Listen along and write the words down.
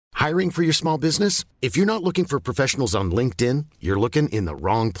Hiring for your small business? If you're not looking for professionals on LinkedIn, you're looking in the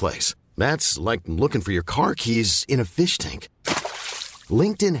wrong place. That's like looking for your car keys in a fish tank.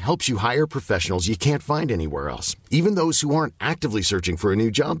 LinkedIn helps you hire professionals you can't find anywhere else, even those who aren't actively searching for a new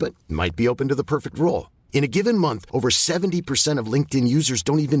job but might be open to the perfect role. In a given month, over 70% of LinkedIn users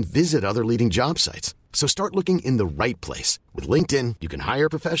don't even visit other leading job sites. So start looking in the right place. With LinkedIn, you can hire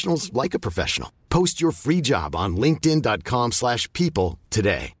professionals like a professional. Post your free job on linkedin.com/people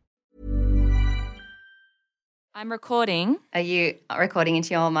today. I'm recording. Are you recording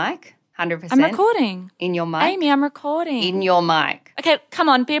into your mic? 100%? I'm recording. In your mic? Amy, I'm recording. In your mic. Okay, come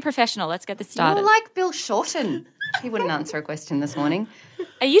on, be a professional. Let's get this started. You're like Bill Shorten. He wouldn't answer a question this morning.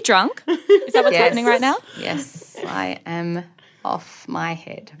 Are you drunk? Is that what's happening right now? Yes, I am off my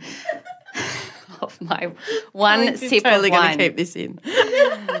head. Off my one sip totally of wine. going to keep this in.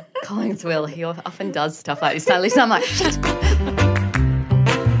 Collins will. He often does stuff like this. I listen, I'm like, shut.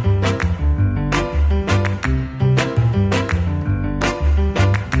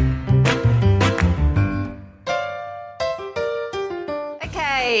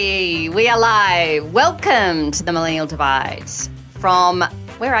 Okay, we are live. Welcome to the Millennial Divide from,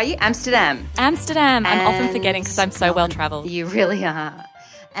 where are you? Amsterdam. Amsterdam. I'm often forgetting because I'm so well-travelled. You really are.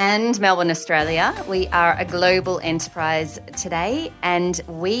 And Melbourne, Australia. We are a global enterprise today, and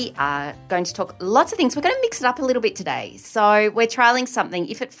we are going to talk lots of things. We're going to mix it up a little bit today. So we're trialling something.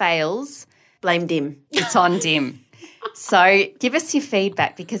 If it fails, Blame Dim. it's on Dim. So give us your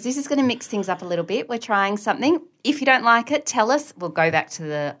feedback because this is going to mix things up a little bit. We're trying something. If you don't like it, tell us. We'll go back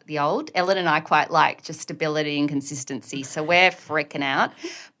to the old. Ellen and I quite like just stability and consistency. So we're freaking out.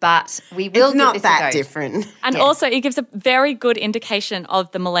 But we will It's give not this that a go. different. And also it gives a very good indication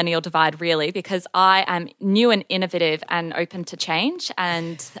of the millennial divide, really, because I am new and innovative and open to change,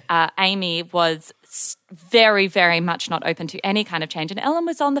 and Amy was very, very much not open to any kind of change, and Ellen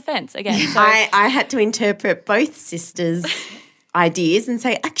was on the fence again. So I had to interpret both sisters' ideas and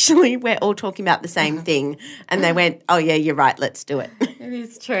say, actually, we're all talking about the same thing. And they went, oh, yeah, you're right, let's do it. It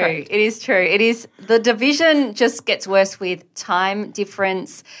is true. Correct. It is true. It is. The division just gets worse with time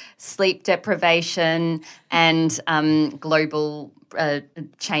difference, sleep deprivation, and global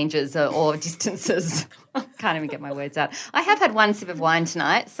changes or distances. I can't even get my words out. I have had one sip of wine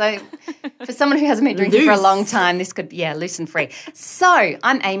tonight, so for someone who hasn't been drinking for a long time, this could be, loose and free. So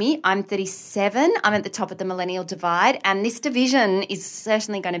I'm Amy. I'm 37. I'm at the top of the millennial divide, and this division is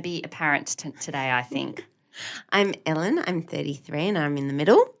certainly going to be apparent today, I think. I'm Ellen. I'm 33 and I'm in the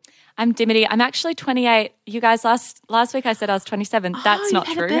middle. I'm Dimity. I'm actually 28. You guys, last week I said I was 27. That's not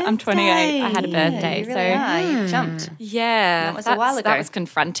true. I'm 28. I had a birthday. You really are. You jumped. Yeah. That was a while ago. That was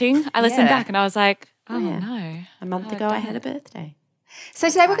confronting. I listened back and I was like, oh, no. A month ago I had a birthday. So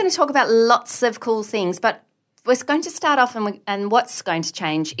today we're going to talk about lots of cool things, but we're going to start off and what's going to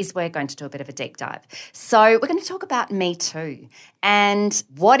change is we're going to do a bit of a deep dive. So we're going to talk about Me Too and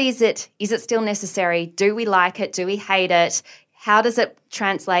what is it? Is it still necessary? Do we like it? Do we hate it? How does it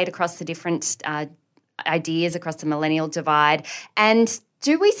translate across the different ideas across the millennial divide? And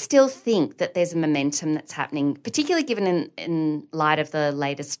do we still think that there's a momentum that's happening, particularly given in light of the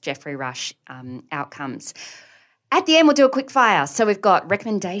latest Geoffrey Rush outcomes? At the end, we'll do a quick fire. So we've got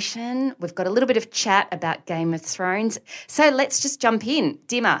recommendation, we've got a little bit of chat about Game of Thrones. So let's just jump in.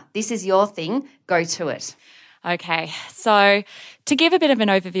 Dimmer, this is your thing. Go to it. Okay, so to give a bit of an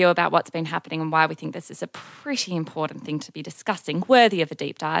overview about what's been happening and why we think this is a pretty important thing to be discussing, worthy of a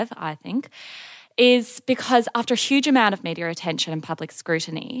deep dive, I think, is because after a huge amount of media attention and public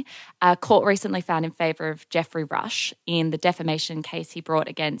scrutiny, a court recently found in favour of Geoffrey Rush in the defamation case he brought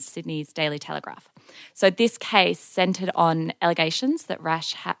against Sydney's Daily Telegraph. So this case centred on allegations that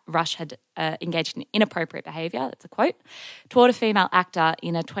Rush had engaged in inappropriate behaviour, that's a quote, toward a female actor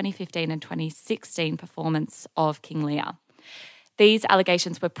in a 2015 and 2016 performance of King Lear. These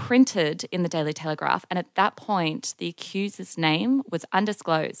allegations were printed in the Daily Telegraph, and at that point, the accuser's name was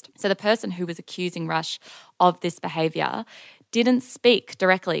undisclosed. So the person who was accusing Rush of this behaviour didn't speak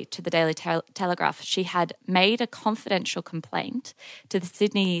directly to the Daily Telegraph. She had made a confidential complaint to the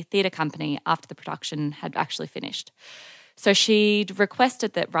Sydney Theatre Company after the production had actually finished. So she'd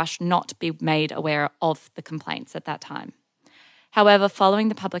requested that Rush not be made aware of the complaints at that time. However, following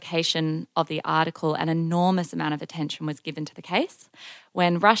the publication of the article, an enormous amount of attention was given to the case.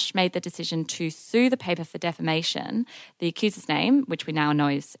 When Rush made the decision to sue the paper for defamation, the accuser's name, which we now know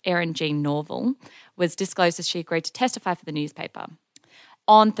is Erin Jean Norval, was disclosed as she agreed to testify for the newspaper.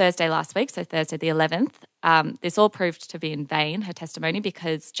 On Thursday last week, so Thursday the 11th, this all proved to be in vain, her testimony,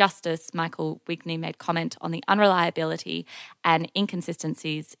 because Justice Michael Wigney made comment on the unreliability and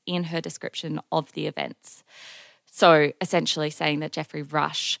inconsistencies in her description of the events. So essentially saying that Geoffrey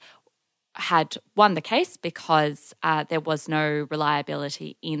Rush had won the case because there was no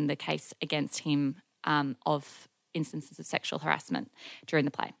reliability in the case against him of instances of sexual harassment during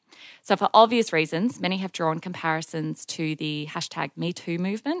the play. So for obvious reasons, many have drawn comparisons to the hashtag #MeToo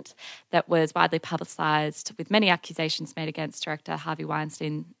movement that was widely publicised with many accusations made against director Harvey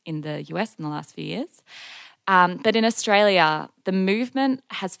Weinstein in the US in the last few years. But in Australia, the movement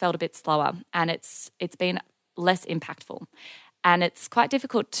has felt a bit slower and it's been less impactful. And it's quite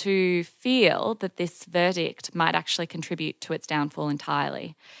difficult to feel that this verdict might actually contribute to its downfall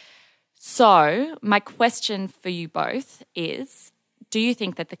entirely. So my question for you both is, do you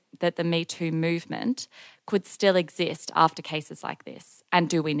think that the Me Too movement could still exist after cases like this? And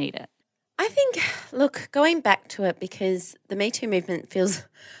do we need it? I think, look, going back to it, because the Me Too movement feels,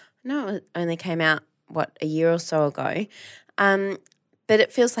 I know it only came out, a year or so ago, but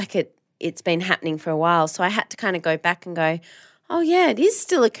it feels like it's been happening for a while. So I had to kind of go back and go, oh, yeah, it is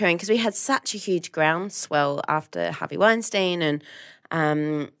still occurring, because we had such a huge groundswell after Harvey Weinstein and,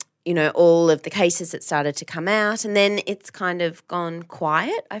 all of the cases that started to come out, and then it's kind of gone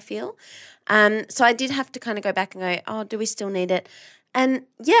quiet, I feel. So I did have to kind of go back and go, oh, do we still need it? And,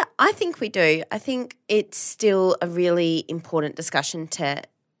 yeah, I think we do. I think it's still a really important discussion to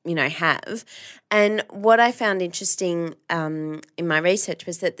have. And what I found interesting in my research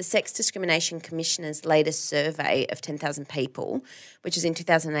was that the Sex Discrimination Commissioner's latest survey of 10,000 people, which was in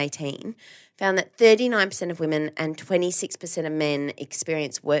 2018, found that 39% of women and 26% of men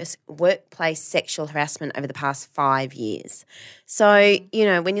experienced workplace sexual harassment over the past 5 years. So,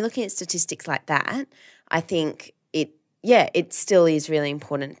 when you're looking at statistics like that, I think it still is really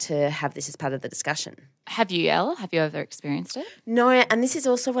important to have this as part of the discussion. Have you, Elle? Have you ever experienced it? No, and this is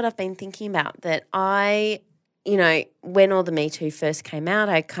also what I've been thinking about, that when all the Me Too first came out,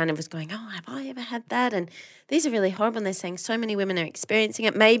 I kind of was going, oh, have I ever had that? And these are really horrible, and they're saying so many women are experiencing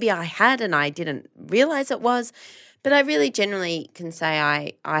it. Maybe I had and I didn't realise it was, but I really generally can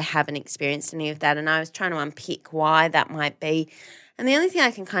say I haven't experienced any of that, and I was trying to unpick why that might be. And the only thing I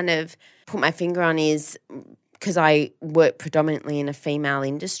can kind of put my finger on is because I work predominantly in a female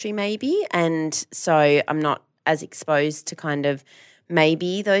industry maybe, and so I'm not as exposed to kind of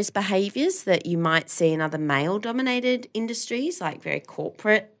maybe those behaviours that you might see in other male-dominated industries, like very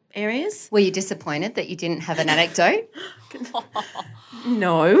corporate areas. Were you disappointed that you didn't have an anecdote?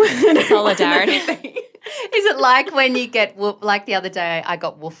 No. Solidarity. Is it like when you get, like the other day I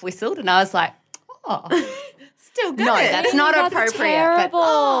got woof whistled and I was like, oh. Still good. No, that's not That's appropriate.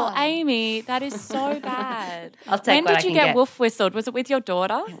 terrible, Amy. That is so bad. I'll take when what did I you can get woof whistled? Was it with your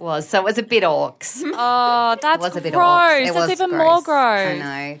daughter? It was. So it was a bit orcs. Oh, that's It was a bit gross. orcs. It That's was even gross. more gross. I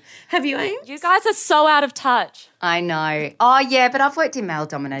know. Have you, Aim? You guys are so out of touch. I know. Oh, yeah, but I've worked in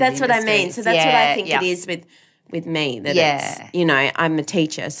male-dominated That's what I industries. mean. So that's what I think it is with me, that it's, I'm a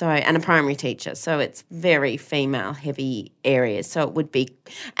teacher and a primary teacher, so it's very female-heavy areas. So it would be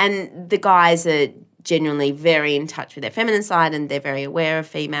 – and the guys are – genuinely very in touch with their feminine side, and they're very aware of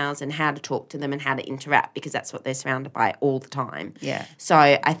females and how to talk to them and how to interact, because that's what they're surrounded by all the time. Yeah. So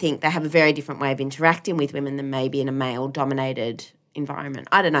I think they have a very different way of interacting with women than maybe in a male-dominated environment.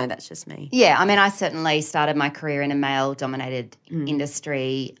 I don't know, that's just me. Yeah, I mean, I certainly started my career in a male-dominated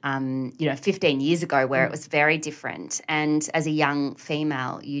industry, 15 years ago, where it was very different. And as a young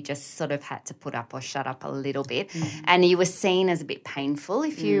female, you just sort of had to put up or shut up a little bit. And you were seen as a bit painful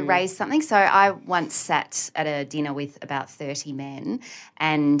if you raised something. So I once sat at a dinner with about 30 men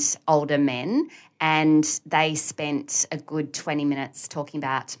and older men, and they spent a good 20 minutes talking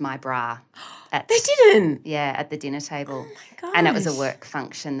about my bra. They didn't? Yeah, at the dinner table. Oh, my gosh. And it was a work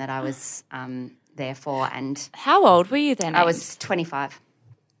function that I was there for. And How old were you then? I was 25.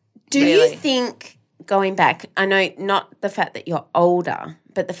 Do Really? you think, going back, I know not the fact that you're older,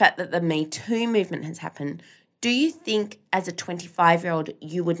 but the fact that the Me Too movement has happened, do you think as a 25-year-old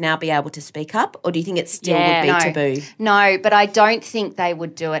you would now be able to speak up, or do you think it still would be taboo? No, but I don't think they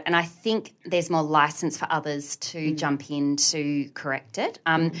would do it, and I think there's more license for others to jump in to correct it.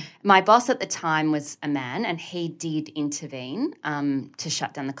 My boss at the time was a man, and he did intervene to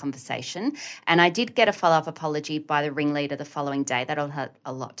shut down the conversation, and I did get a follow-up apology by the ringleader the following day. That all had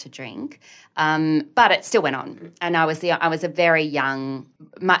a lot to drink, but it still went on, and I was a very young,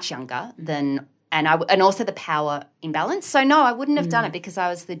 much younger than. And also the power imbalance. So, no, I wouldn't have done it because I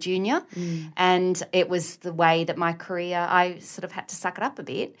was the junior and it was the way that my career, I sort of had to suck it up a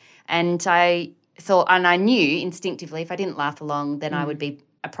bit. And I thought, and I knew instinctively if I didn't laugh along, then I would be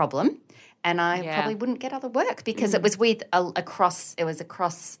a problem and I probably wouldn't get other work because it was with a cross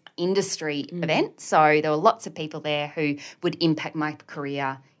industry event. So there were lots of people there who would impact my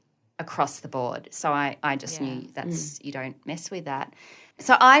career across the board. So I just knew you don't mess with that.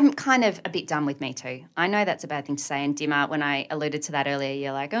 So I'm kind of a bit done with Me Too. I know that's a bad thing to say. And Dimmer, when I alluded to that earlier,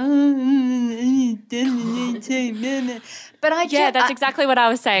 you're like, oh, Me Too. But that's exactly what I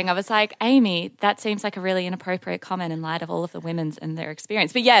was saying. I was like, Amy, that seems like a really inappropriate comment in light of all of the women's and their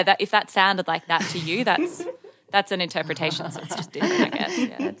experience. But yeah, if that sounded like that to you, that's an interpretation. So it's just different, I guess.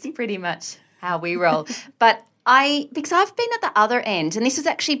 Yeah. That's pretty much how we roll. But because I've been at the other end, and this was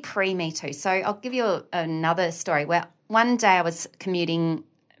actually pre-Me Too. So I'll give you another story where one day I was commuting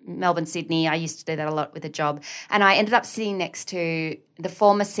Melbourne, Sydney. I used to do that a lot with a job. And I ended up sitting next to the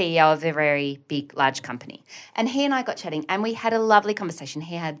former CEO of a very big, large company. And he and I got chatting and we had a lovely conversation.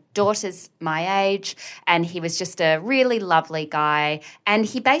 He had daughters my age and he was just a really lovely guy. And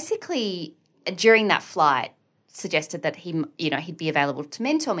he basically, during that flight, suggested that he'd be available to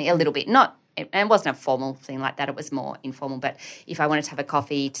mentor me a little bit. And it wasn't a formal thing like that. It was more informal. But if I wanted to have a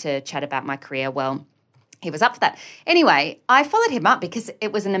coffee to chat about my career, well, he was up for that. Anyway, I followed him up because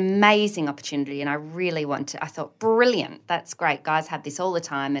it was an amazing opportunity and I really I thought, brilliant, that's great. Guys have this all the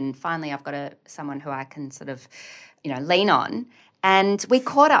time and finally I've got someone who I can sort of, lean on. And we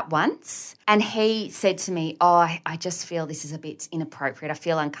caught up once and he said to me, I just feel this is a bit inappropriate. I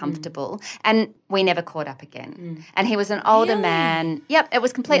feel uncomfortable. And we never caught up again. And he was an older man. Yep, it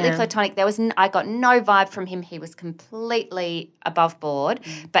was completely platonic. I got no vibe from him. He was completely above board,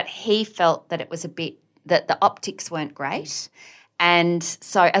 but he felt that it was that the optics weren't great. And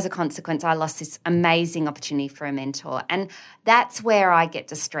so as a consequence, I lost this amazing opportunity for a mentor. And that's where I get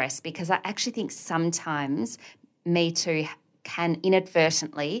distressed because I actually think sometimes Me Too can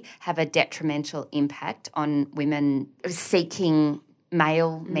inadvertently have a detrimental impact on women seeking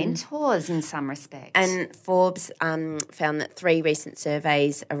male mentors in some respects. And Forbes found that 3 recent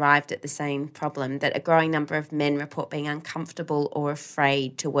surveys arrived at the same problem, that a growing number of men report being uncomfortable or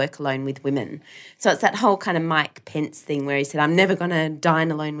afraid to work alone with women. So it's that whole kind of Mike Pence thing where he said, I'm never going to dine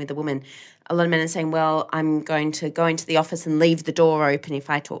alone with a woman. A lot of men are saying, well, I'm going to go into the office and leave the door open if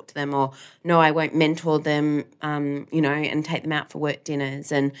I talk to them, or no, I won't mentor them, and take them out for work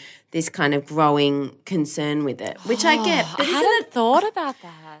dinners, and this kind of growing concern with it, which I get. But I hadn't thought about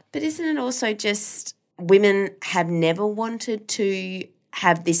that. But isn't it also just women have never wanted to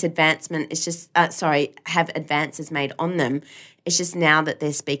have this advancement? It's just, have advances made on them. It's just now that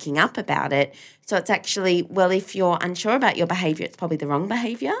they're speaking up about it. So it's actually, well, if you're unsure about your behaviour, it's probably the wrong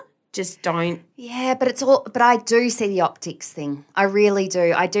behaviour. Just don't. Yeah, but I do see the optics thing. I really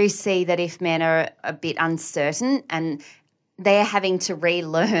do. I do see that if men are a bit uncertain and they're having to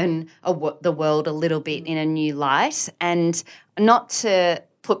relearn the world a little bit in a new light, and not to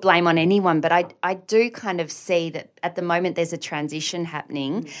put blame on anyone, but I do kind of see that at the moment there's a transition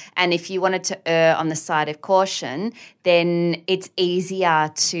happening, and if you wanted to err on the side of caution, then it's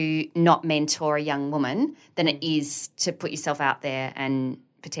easier to not mentor a young woman than it is to put yourself out there and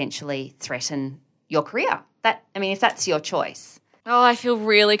potentially threaten your career. If that's your choice. Oh, I feel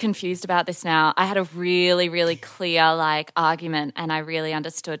really confused about this now. I had a really, really clear argument and I really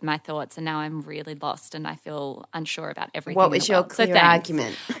understood my thoughts, and now I'm really lost and I feel unsure about everything. What was your clear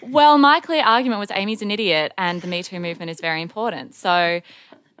argument? Well, my clear argument was Amy's an idiot and the Me Too movement is very important. So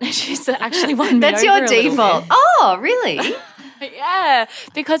she's actually won me That's over your default. Oh, really? Yeah,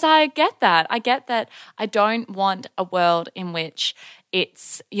 because I get that. I don't want a world in which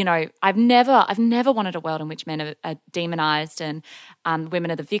it's, I've never wanted a world in which men are demonized and women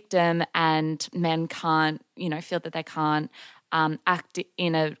are the victim and men can't, feel that they can't act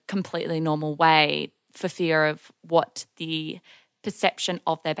in a completely normal way for fear of what the perception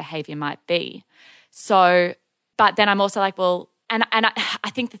of their behavior might be. So, but then I'm also like, well, and I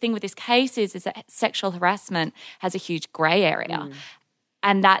think the thing with this case is that sexual harassment has a huge grey area.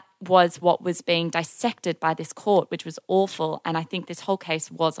 And that was what was being dissected by this court, which was awful. And I think this whole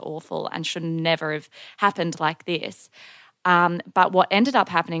case was awful and should never have happened like this. But what ended up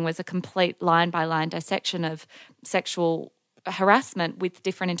happening was a complete line-by-line dissection of sexual harassment with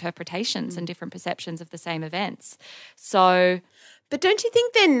different interpretations and different perceptions of the same events. So, but don't you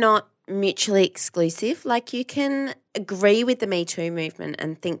think they're not mutually exclusive? Like, you can agree with the Me Too movement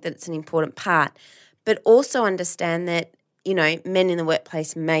and think that it's an important part, but also understand that, men in the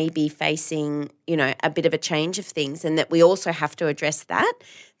workplace may be facing, a bit of a change of things, and that we also have to address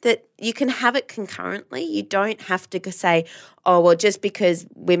that you can have it concurrently. You don't have to say, oh, well, just because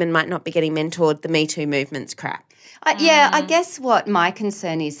women might not be getting mentored, the Me Too movement's crap. I guess what my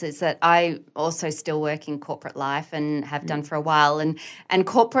concern is that I also still work in corporate life and have done for a while, and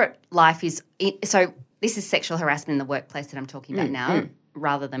corporate life is so this is sexual harassment in the workplace that I'm talking about now.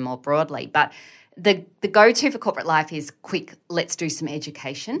 rather than more broadly. But the go-to for corporate life is quick, let's do some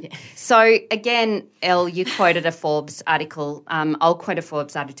education. Yeah. So again, Elle, you quoted a Forbes article. I'll quote a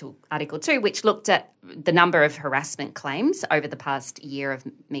Forbes article too, which looked at the number of harassment claims over the past year of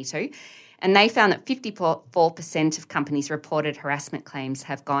Me Too. And they found that 54% of companies reported harassment claims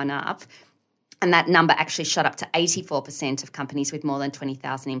have gone up. And that number actually shot up to 84% of companies with more than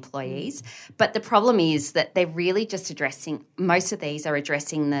 20,000 employees. But the problem is that they're really just most of these are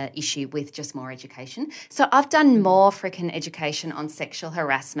addressing the issue with just more education. So I've done more freaking education on sexual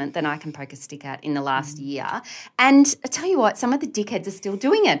harassment than I can poke a stick at in the last year. And I tell you what, some of the dickheads are still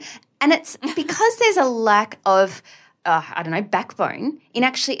doing it. And it's because there's a lack of backbone in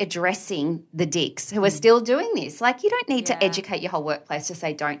actually addressing the dicks who are still doing this. Like, you don't need to educate your whole workplace to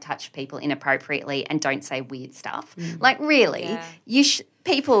say don't touch people inappropriately and don't say weird stuff. Like, really,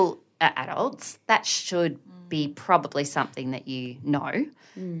 people are adults. That should be probably something that you know.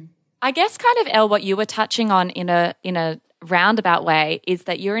 I guess kind of, Elle, what you were touching on in a roundabout way is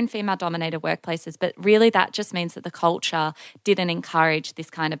that you're in female-dominated workplaces, but really that just means that the culture didn't encourage this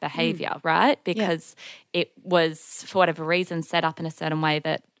kind of behaviour, right? Because it was, for whatever reason, set up in a certain way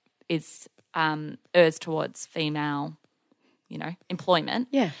that is errs towards female, employment.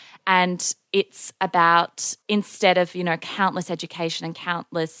 Yeah. And it's about, instead of, countless education and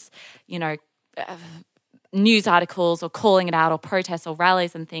countless, news articles or calling it out or protests or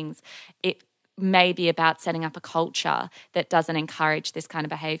rallies and things, it may be about setting up a culture that doesn't encourage this kind of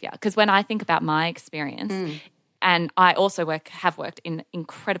behaviour. Because when I think about my experience, and I also have worked in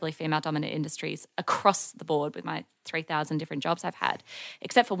incredibly female-dominated industries across the board with my 3,000 different jobs I've had,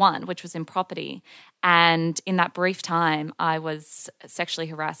 except for one, which was in property. And in that brief time, I was sexually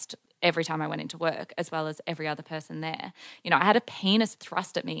harassed every time I went into work, as well as every other person there. I had a penis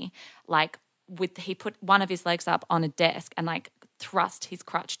thrust at me, he put one of his legs up on a desk and thrust his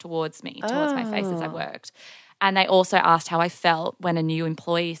crutch towards my face as I worked. And they also asked how I felt when a new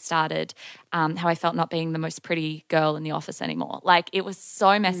employee started, how I felt not being the most pretty girl in the office anymore. It was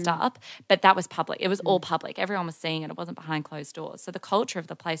so messed up, but that was public. It was all public. Everyone was seeing it. It wasn't behind closed doors. So the culture of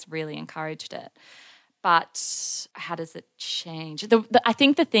the place really encouraged it. But how does it change? I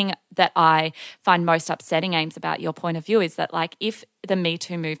think the thing that I find most upsetting, Ames, about your point of view is that, if the Me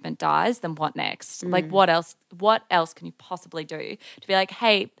Too movement dies, then what next? What else can you possibly do to be like,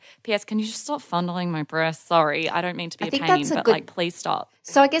 hey, P.S., can you just stop fondling my breast? Sorry, I don't mean to be a pain, but please stop.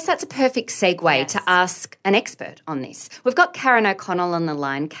 So I guess that's a perfect segue to ask an expert on this. We've got Karen O'Connell on the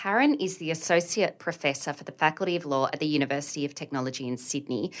line. Karen is the Associate Professor for the Faculty of Law at the University of Technology in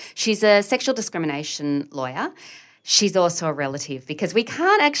Sydney. She's a sexual discrimination lawyer. She's also a relative, because we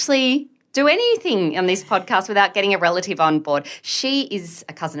can't actually do anything on this podcast without getting a relative on board. She is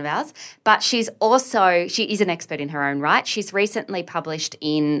a cousin of ours, but she is an expert in her own right. She's recently published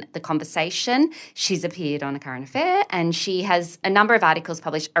in The Conversation. She's appeared on A Current Affair, and she has a number of articles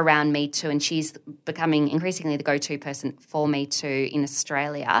published around Me Too, and she's becoming increasingly the go-to person for Me Too in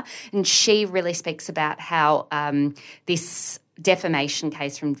Australia. And she really speaks about how this defamation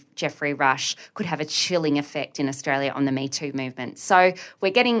case from Geoffrey Rush could have a chilling effect in Australia on the Me Too movement. So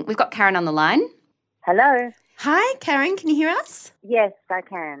we've got Karen on the line. Hello. Hi, Karen. Can you hear us? Yes, I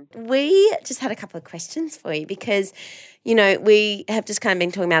can. We just had a couple of questions for you because, we have just kind of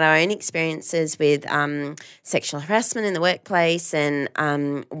been talking about our own experiences with sexual harassment in the workplace and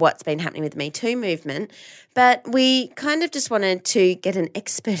what's been happening with the Me Too movement. But we kind of just wanted to get an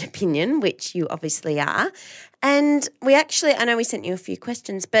expert opinion, which you obviously are. And I know we sent you a few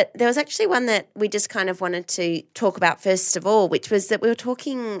questions, but there was actually one that we just kind of wanted to talk about first of all, which was that we were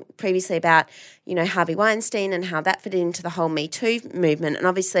talking previously about, Harvey Weinstein and how that fitted into the whole Me Too movement. And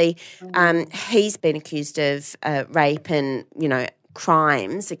obviously he's been accused of rape and,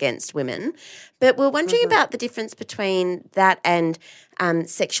 crimes against women. But we're wondering about the difference between that and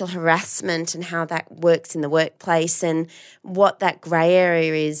sexual harassment and how that works in the workplace and what that grey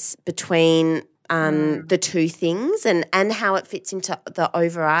area is between the two things and how it fits into the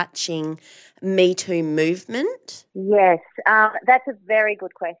overarching Me Too movement? Yes, that's a very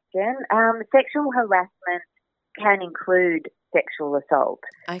good question. Sexual harassment can include sexual assault.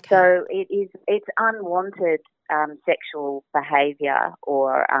 Okay. So it's unwanted sexual behaviour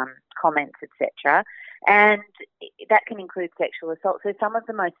or comments, etc. And that can include sexual assault. So some of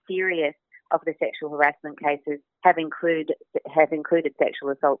the most serious of the sexual harassment cases have included sexual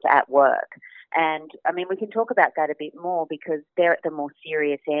assaults at work. And, we can talk about that a bit more because they're at the more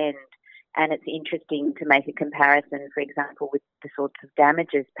serious end, and it's interesting to make a comparison, for example, with the sorts of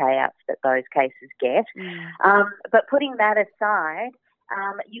damages payouts that those cases get. But putting that aside,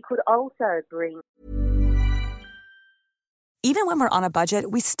 you could also bring... Even when we're on a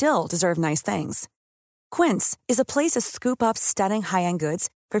budget, we still deserve nice things. Quince is a place to scoop up stunning high-end goods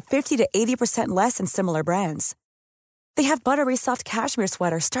for 50 to 80% less than similar brands. They have buttery soft cashmere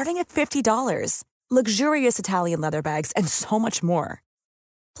sweaters starting at $50, luxurious Italian leather bags, and so much more.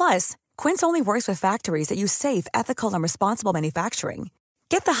 Plus, Quince only works with factories that use safe, ethical, and responsible manufacturing.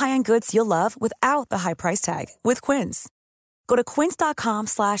 Get the high-end goods you'll love without the high price tag with Quince. Go to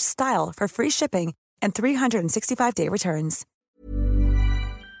quince.com/style for free shipping and 365-day returns.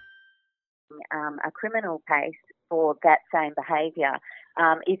 A criminal case for that same behaviour,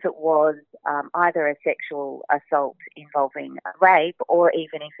 if it was either a sexual assault involving a rape or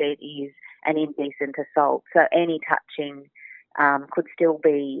even if it is an indecent assault. So any touching could still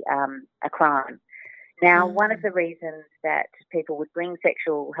be a crime. Now, one of the reasons that people would bring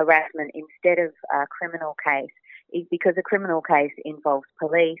sexual harassment instead of a criminal case is because a criminal case involves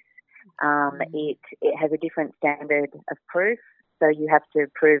police. It has a different standard of proof, so you have to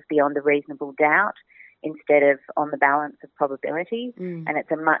prove beyond a reasonable doubt instead of on the balance of probability, and it's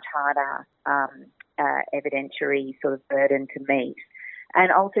a much harder evidentiary sort of burden to meet.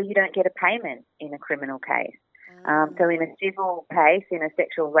 And also you don't get a payment in a criminal case. So in a civil case, in a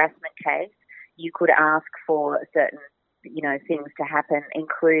sexual harassment case, you could ask for certain, things to happen,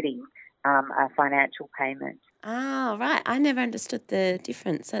 including a financial payment. Oh, right. I never understood the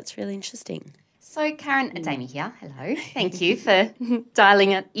difference. That's really interesting. So, Karen, it's Amy here. Hello. Thank you for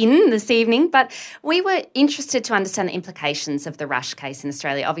dialing it in this evening. But we were interested to understand the implications of the Rush case in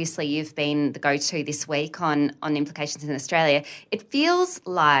Australia. Obviously, you've been the go-to this week on implications in Australia. It feels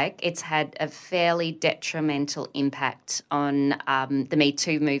like it's had a fairly detrimental impact on the Me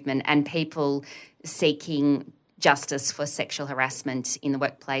Too movement and people seeking justice for sexual harassment in the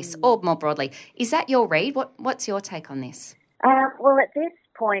workplace or more broadly. Is that your read? What's your take on this? Well, at this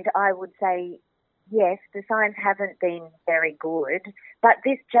point, I would say yes, the signs haven't been very good, but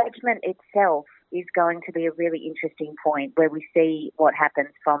this judgment itself is going to be a really interesting point where we see what happens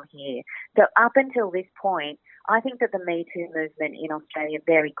from here. So up until this point, I think that the Me Too movement in Australia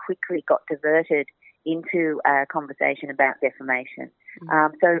very quickly got diverted into a conversation about defamation.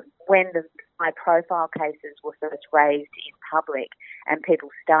 So when the high-profile cases were first raised in public and people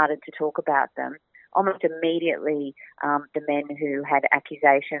started to talk about them, almost immediately the men who had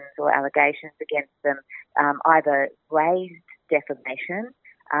accusations or allegations against them either raised defamation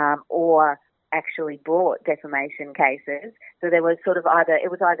or actually brought defamation cases. So there was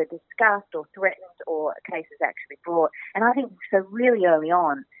it was either discussed or threatened or cases actually brought. And I think so really early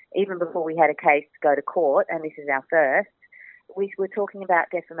on, even before we had a case go to court, and this is our first, we were talking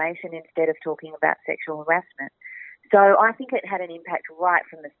about defamation instead of talking about sexual harassment. So I think it had an impact right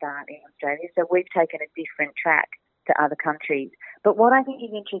from the start in Australia. So we've taken a different track to other countries. But what I think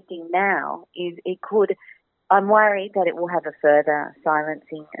is interesting now is I'm worried that it will have a further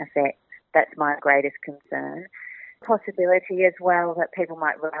silencing effect. That's my greatest concern. Possibility as well that people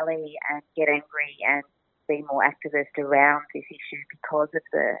might rally and get angry and be more activist around this issue because of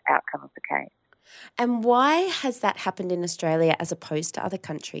the outcome of the case. And why has that happened in Australia as opposed to other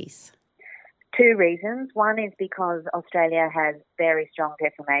countries? Two reasons. One is because Australia has very strong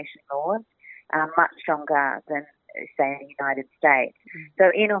defamation laws, much stronger than, say, the United States.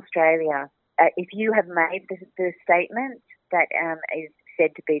 So in Australia, if you have made the statement that is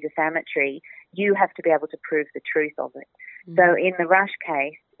said to be defamatory, you have to be able to prove the truth of it. So in the Rush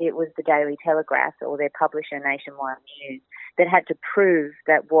case, it was the Daily Telegraph or their publisher Nationwide News that had to prove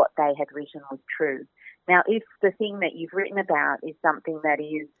that what they had written was true. Now, if the thing that you've written about is something that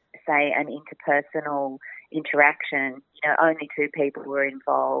is, say, an interpersonal interaction, only two people were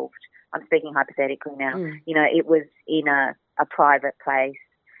involved, I'm speaking hypothetically now, it was in a private place,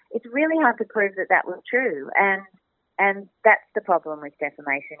 it's really hard to prove that that was true. And that's the problem with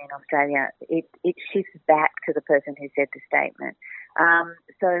defamation in Australia. It shifts back to the person who said the statement.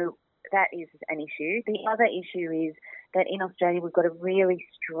 So that is an issue. The other issue is that in Australia we've got a really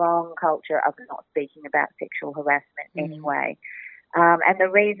strong culture of not speaking about sexual harassment anyway. And the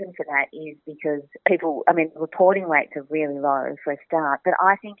reason for that is because reporting rates are really low for a start, but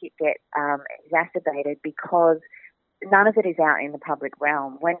I think it gets exacerbated because none of it is out in the public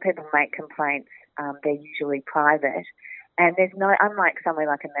realm. When people make complaints, they're usually private. And there's unlike somewhere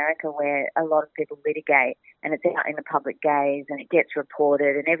like America where a lot of people litigate and it's out in the public gaze and it gets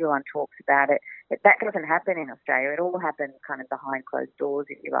reported and everyone talks about it. But that doesn't happen in Australia. It all happens kind of behind closed doors,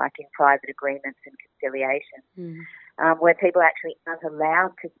 if you like, in private agreements and conciliations, where people actually aren't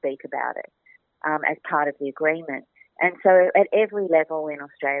allowed to speak about it as part of the agreement. And so at every level in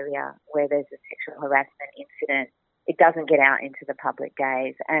Australia where there's a sexual harassment incident, it doesn't get out into the public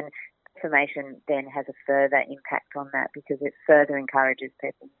gaze. And misinformation then has a further impact on that because it further encourages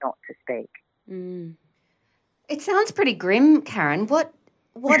people not to speak. Mm. It sounds pretty grim, Karen. What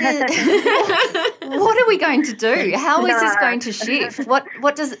is what are we going to do? How is this going to shift?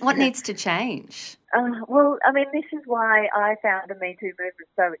 What needs to change? Well, I mean, this is why I found the Me Too movement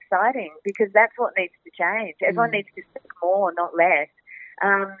so exciting, because that's what needs to change. Everyone needs to speak more, not less.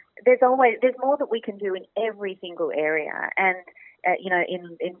 There's more that we can do in every single area, and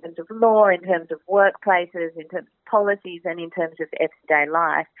in terms of law, in terms of workplaces, in terms of policies, and in terms of everyday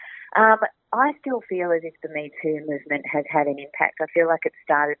life. I still feel as if the Me Too movement has had an impact. I feel like it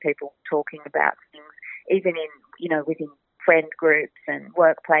started people talking about things, even within friend groups and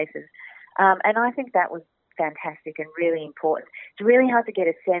workplaces. And I think that was fantastic and really important. It's really hard to get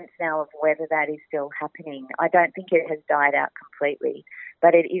a sense now of whether that is still happening. I don't think it has died out completely,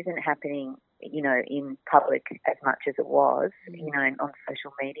 but it isn't happening, in public as much as it was, on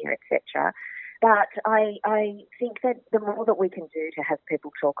social media, etc. But I think that the more that we can do to have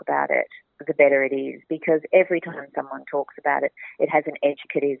people talk about it, the better it is, because every time someone talks about it, it has an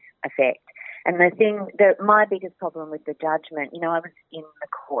educative effect. And my biggest problem with the judgment, I was in the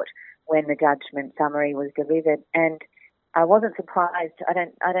court when the judgment summary was delivered, and I wasn't surprised. I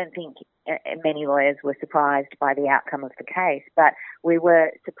don't think many lawyers were surprised by the outcome of the case, but we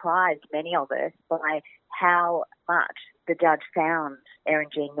were surprised, many of us, by how much the judge found Erin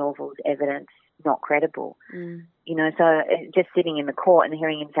Jean Norval's evidence not credible. So just sitting in the court and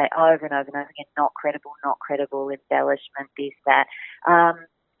hearing him say over and over and over again, not credible, embellishment, this, that,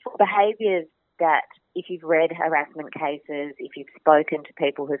 behaviours that, if you've read harassment cases, if you've spoken to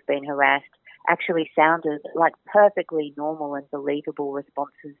people who've been harassed, actually sounded like perfectly normal and believable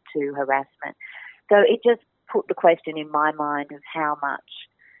responses to harassment. So it just put the question in my mind of how much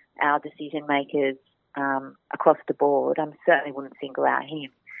our decision makers across the board, I certainly wouldn't single out him,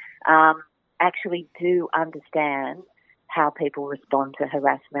 actually do understand how people respond to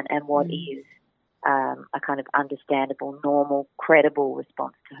harassment and what is a kind of understandable, normal, credible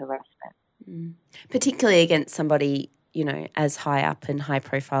response to harassment. Particularly against somebody, as high up and high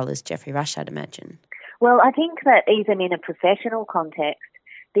profile as Geoffrey Rush, I'd imagine. Well, I think that even in a professional context,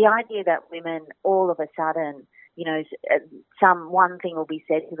 the idea that women all of a sudden, one thing will be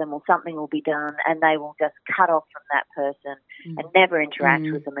said to them or something will be done and they will just cut off from that person and never interact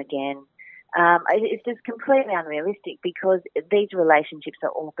with them again. It's just completely unrealistic, because these relationships are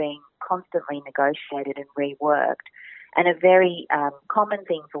all being constantly negotiated and reworked. And a very common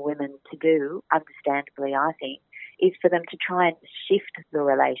thing for women to do, understandably, I think, is for them to try and shift the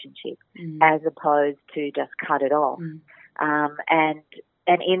relationship as opposed to just cut it off.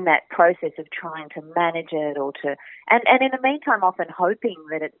 And in that process of trying to manage it and in the meantime often hoping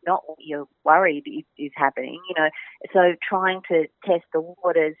that it's not what you're worried is happening, so trying to test the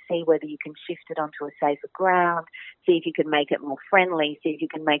waters, see whether you can shift it onto a safer ground, see if you can make it more friendly, see if you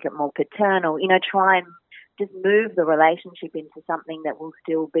can make it more paternal, try and just move the relationship into something that will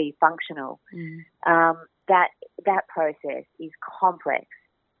still be functional. That process is complex,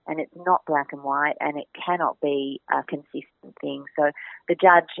 and it's not black and white, and it cannot be a consistent thing. So the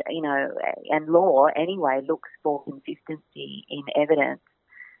judge, and law anyway, looks for consistency in evidence.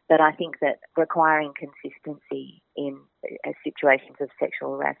 But I think that requiring consistency in situations of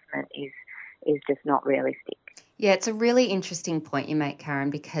sexual harassment is just not realistic. Yeah, it's a really interesting point you make, Karen,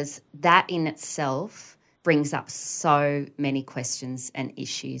 because that in itself brings up so many questions and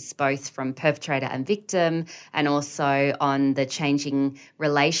issues, both from perpetrator and victim, and also on the changing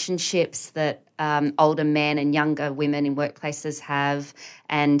relationships that older men and younger women in workplaces have,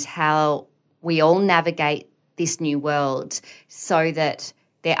 and how we all navigate this new world so that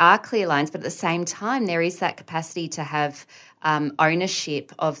there are clear lines, but at the same time there is that capacity to have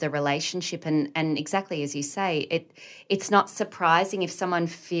ownership of the relationship. And exactly as you say, it's not surprising if someone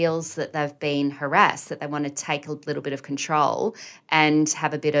feels that they've been harassed, that they want to take a little bit of control and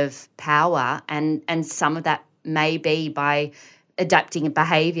have a bit of power. And some of that may be by adapting a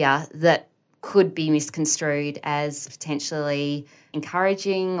behaviour that could be misconstrued as potentially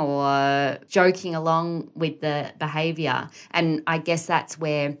encouraging or joking along with the behaviour. And I guess that's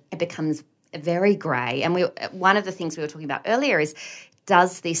where it becomes very grey. And one of the things we were talking about earlier is,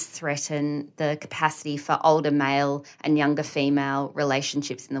 does this threaten the capacity for older male and younger female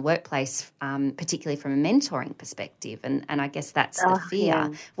relationships in the workplace, particularly from a mentoring perspective? And I guess that's the fear. Yeah.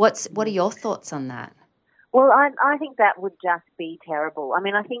 What are your thoughts on that? Well, I think that would just be terrible. I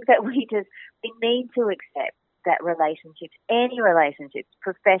mean, I think that we need to accept that relationships, any relationships,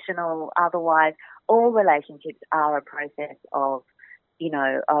 professional, otherwise, all relationships are a process of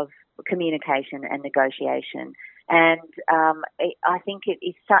communication and negotiation. And I think it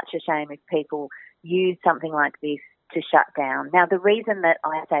is such a shame if people use something like this to shut down. Now, the reason that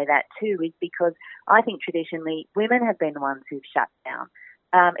I say that too is because I think traditionally women have been the ones who've shut down.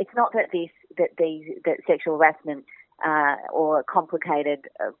 It's not that that sexual harassment or complicated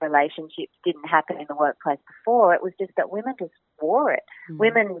relationships didn't happen in the workplace before. It was just that women just wore it.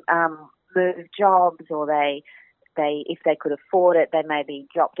 Women moved jobs, or they if they could afford it, they maybe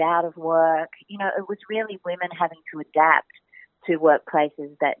dropped out of work. You know, it was really women having to adapt to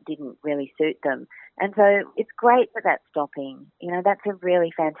workplaces that didn't really suit them. And so it's great that that's stopping. You know, that's a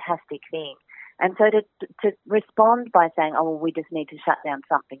really fantastic thing. And so to respond by saying, oh, well, we just need to shut down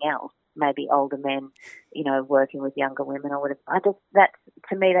something else, maybe older men, you know, working with younger women or whatever,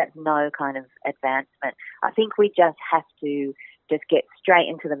 to me, that's no kind of advancement. I think we just have to just get straight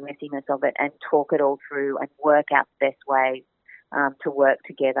into the messiness of it and talk it all through and work out the best ways to work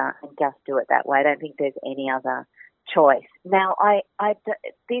together and just do it that way. I don't think there's any other choice. Now,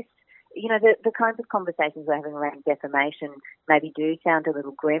 the kinds of conversations we're having around defamation maybe do sound a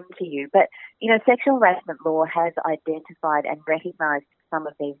little grim to you, but, you know, sexual harassment law has identified and recognised some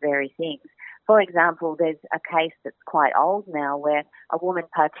of these very things. For example, there's a case that's quite old now where a woman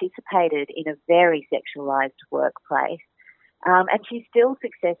participated in a very sexualised workplace, and she still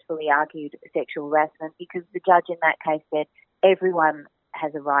successfully argued sexual harassment because the judge in that case said everyone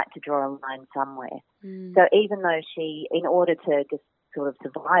has a right to draw a line somewhere. So even though she, in order to just sort of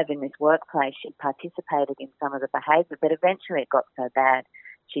survive in this workplace, she participated in some of the behaviour, but eventually it got so bad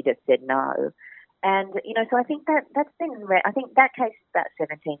she just said no. And, you know, so I think that's been, I think that case is about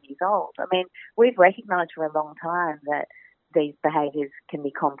 17 years old. I mean, we've recognised for a long time that these behaviours can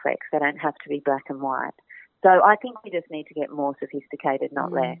be complex. They don't have to be black and white. So I think we just need to get more sophisticated,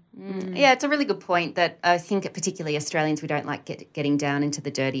 not less. Yeah, it's a really good point that I think particularly Australians, we don't like getting down into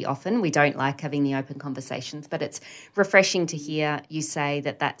the dirty often. We don't like having the open conversations, but it's refreshing to hear you say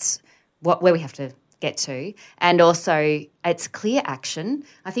that that's where we have to get to. And also it's clear action.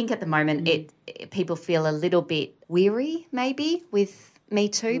 I think at the moment people feel a little bit weary maybe with Me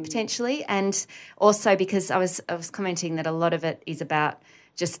Too potentially, and also because I was commenting that a lot of it is about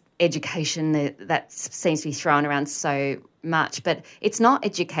just education that seems to be thrown around so much. But it's not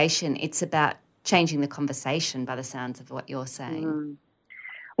education. It's about changing the conversation by the sounds of what you're saying.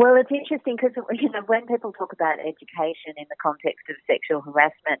 Well, it's interesting because, you know, when people talk about education in the context of sexual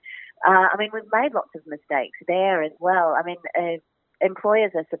harassment, I mean, we've made lots of mistakes there as well. I mean,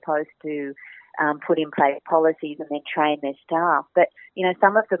 employers are supposed to put in place policies and then train their staff. But, you know,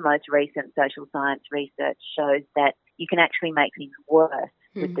 some of the most recent social science research shows that you can actually make things worse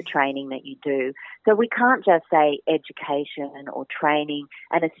with the training that you do. So we can't just say education or training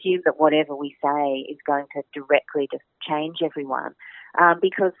and assume that whatever we say is going to directly just change everyone.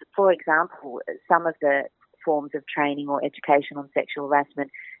 Because, for example, some of the forms of training or education on sexual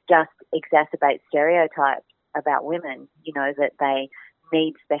harassment just exacerbate stereotypes about women, you know, that they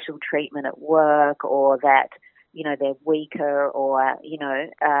need special treatment at work, or that, you know, they're weaker, or, you know,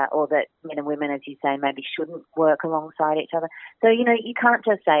 or that men and women, as you say, maybe shouldn't work alongside each other. So, you know, you can't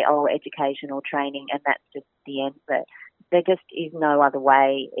just say, oh, education or training, and that's just the end. But there just is no other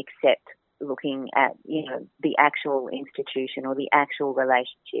way except looking at, you know, the actual institution or the actual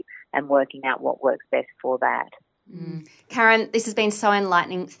relationship and working out what works best for that. Karen, this has been so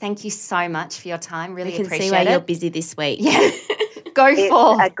enlightening. Thank you so much for your time. Really appreciate it. I can see why you're busy this week. Yeah. Go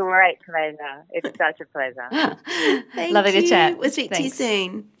for. It's a great pleasure. It's such a pleasure. Thank Lovely you. to chat. We'll speak to you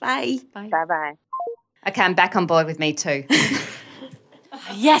soon. Bye. Bye-bye. Okay, I'm back on board with Me Too.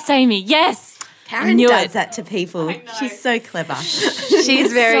 Yes, Amy, yes. Karen does that to people. She's so clever.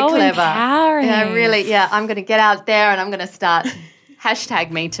 She's very so clever. Empowering. Yeah, really. Yeah, I'm going to get out there and I'm going to start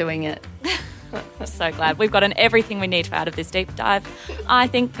 #Me Tooing it. I'm so glad. We've gotten everything we need out of this deep dive, I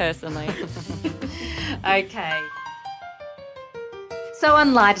think, personally. Okay. So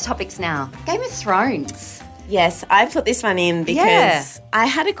on lighter topics now. Game of Thrones. Yes, I put this one in because I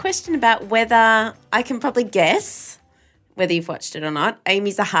had a question about whether I can probably guess whether you've watched it or not.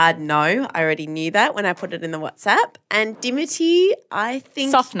 Amy's a hard no. I already knew that when I put it in the WhatsApp. And Dimity, I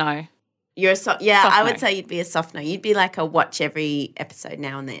think... Soft no. You're a soft no. I would no. say you'd be a soft no. You'd be like a watch every episode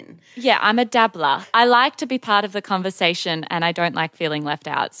now and then. Yeah, I'm a dabbler. I like to be part of the conversation and I don't like feeling left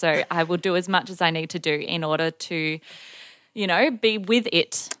out. So I will do as much as I need to do in order to, you know, be with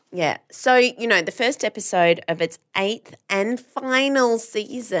it. Yeah. So, you know, the first episode of its 8th and final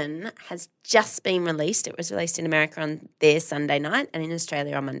season has just been released. It was released in America on their Sunday night and in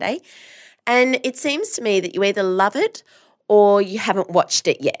Australia on Monday. And it seems to me that you either love it or you haven't watched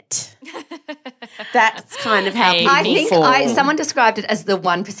it yet. That's kind of how people I think fall. someone described it as the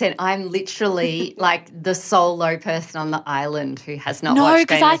 1%. I'm literally like the solo person on the island who has not watched Game of Thrones. No,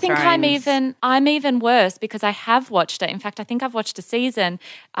 because I think I'm even worse because I have watched it. In fact, I think I've watched a season.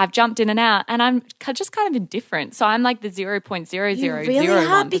 I've jumped in and out, and I'm just kind of indifferent. So I'm like the 0.0001%. You really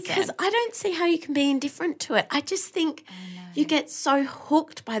are, because I don't see how you can be indifferent to it. I just think you get so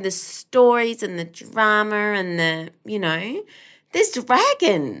hooked by the stories and the drama and there's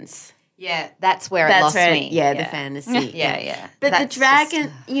dragons. Yeah, that's where it lost me. Yeah, the fantasy. Yeah. But the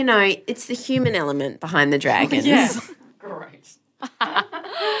dragon, it's the human element behind the dragons. Yeah. Great.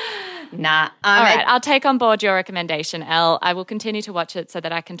 Nah. All right, I'll take on board your recommendation, Elle. I will continue to watch it so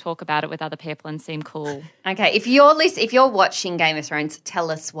that I can talk about it with other people and seem cool. Okay, if you're watching Game of Thrones,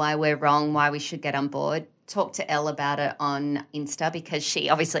 tell us why we're wrong, why we should get on board. Talk to Elle about it on Insta because she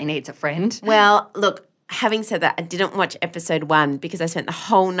obviously needs a friend. Well, look, having said that, I didn't watch episode 1 because I spent the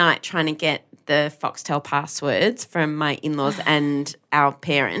whole night trying to get the Foxtel passwords from my in-laws and our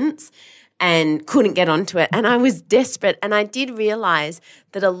parents and couldn't get onto it. And I was desperate. And I did realise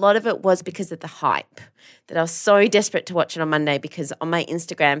that a lot of it was because of the hype, that I was so desperate to watch it on Monday because on my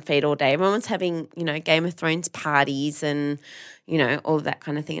Instagram feed all day, everyone was having, Game of Thrones parties and, all of that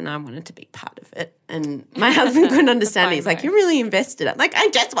kind of thing. And I wanted to be part of it. And my husband couldn't understand it. He's like, you're really invested. I'm like, I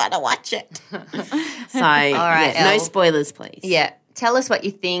just want to watch it. So, all right, no spoilers, please. Yeah. Tell us what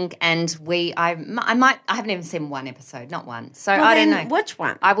you think, and I haven't even seen one episode, not one. So well, I don't know. Watch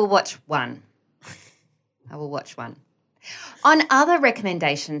one. I will watch one. On other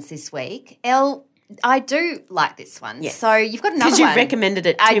recommendations this week, Elle, I do like this one. Yes. So you've got another one. Because you recommended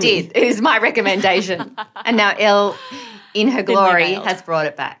it to me. I did. It was my recommendation. And now Elle, in her glory, has brought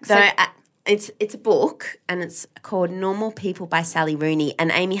it back. So it's a book and it's called Normal People by Sally Rooney.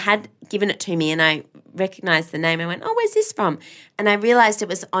 And Amy had given it to me and I recognised the name. I went, where's this from? And I realised it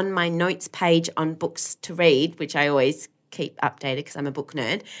was on my notes page on books to read, which I always keep updated because I'm a book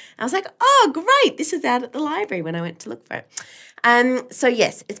nerd. And I was like, great, this is out at the library when I went to look for it. So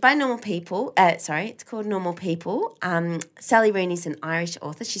yes, it's by Normal People. It's called Normal People. Sally Rooney's an Irish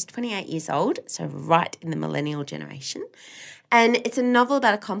author. She's 28 years old, so right in the millennial generation. And it's a novel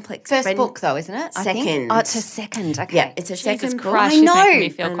about a complex First book, though, isn't it? Second. Oh, it's a second. Okay. Yeah, it's a second book. Christ, she's making me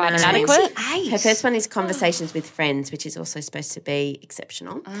feel quite inadequate. Her first one is Conversations with Friends, which is also supposed to be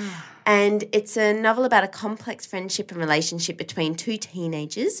exceptional. And it's a novel about a complex friendship and relationship between two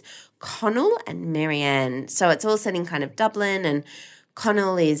teenagers, Connell and Marianne. So it's all set in kind of Dublin, and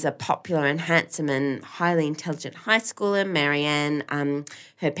Connell is a popular and handsome and highly intelligent high schooler. Marianne,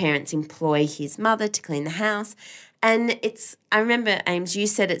 her parents employ his mother to clean the house. And I remember, Ames, you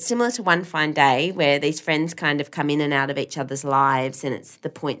said it's similar to One Fine Day where these friends kind of come in and out of each other's lives and it's the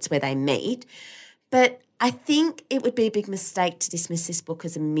points where they meet. But I think it would be a big mistake to dismiss this book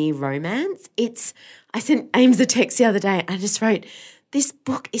as a mere romance. I sent Ames a text the other day and I just wrote, this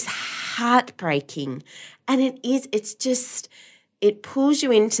book is heartbreaking. And it pulls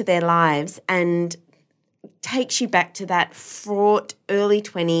you into their lives and takes you back to that fraught early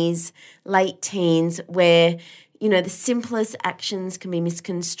 20s, late teens where the simplest actions can be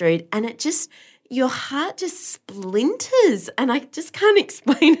misconstrued and your heart just splinters, and I just can't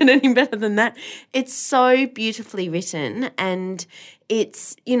explain it any better than that. It's so beautifully written, and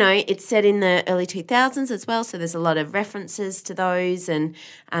it's set in the early 2000s as well, so there's a lot of references to those and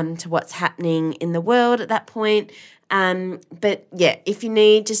to what's happening in the world at that point. But yeah, if you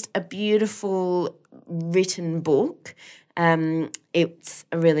need just a beautiful written book, it's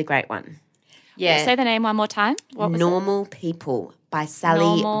a really great one. Yeah. Say the name one more time. What was Normal People by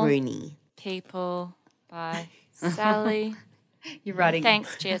Sally Rooney. People by Sally. You're writing.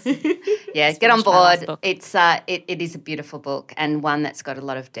 Thanks, cheers. Yeah, get on board. It is a beautiful book and one that's got a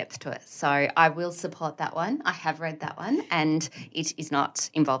lot of depth to it. So I will support that one. I have read that one and it is not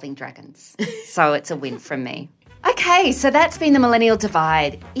involving dragons. So it's a win from me. Okay, so that's been the Millennial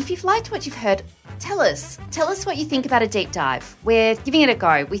Divide. If you've liked what you've heard, tell us what you think about a deep dive. We're giving it a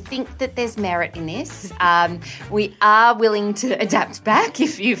go. We think that there's merit in this. We are willing to adapt back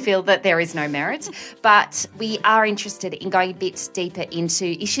if you feel that there is no merit, but we are interested in going a bit deeper into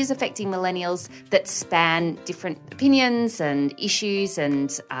issues affecting millennials that span different opinions and issues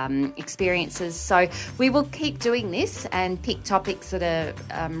and experiences. So we will keep doing this and pick topics that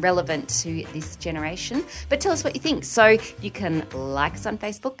are relevant to this generation. But tell us what you think. So you can like us on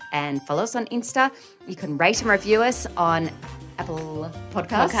Facebook and follow us on Insta. You can rate and review us on Apple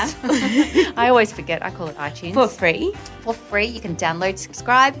Podcasts. I always forget. I call it iTunes. For free. For free. You can download,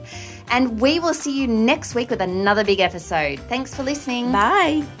 subscribe. And we will see you next week with another big episode. Thanks for listening.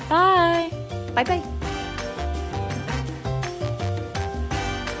 Bye. Bye. Bye-bye.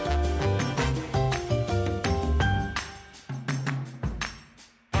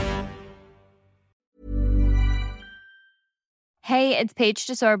 Hey, it's Paige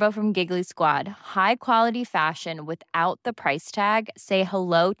DeSorbo from Giggly Squad. High quality fashion without the price tag. Say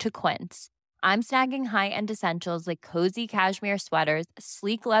hello to Quince. I'm snagging high-end essentials like cozy cashmere sweaters,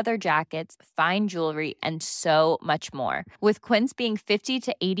 sleek leather jackets, fine jewelry, and so much more. With Quince being 50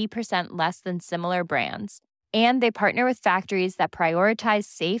 to 80% less than similar brands. And they partner with factories that prioritize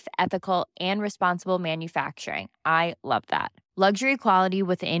safe, ethical, and responsible manufacturing. I love that. Luxury quality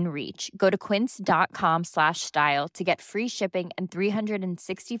within reach. Go to quince.com/style to get free shipping and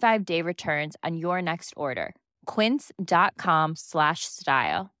 365-day returns on your next order.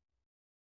 Quince.com/style.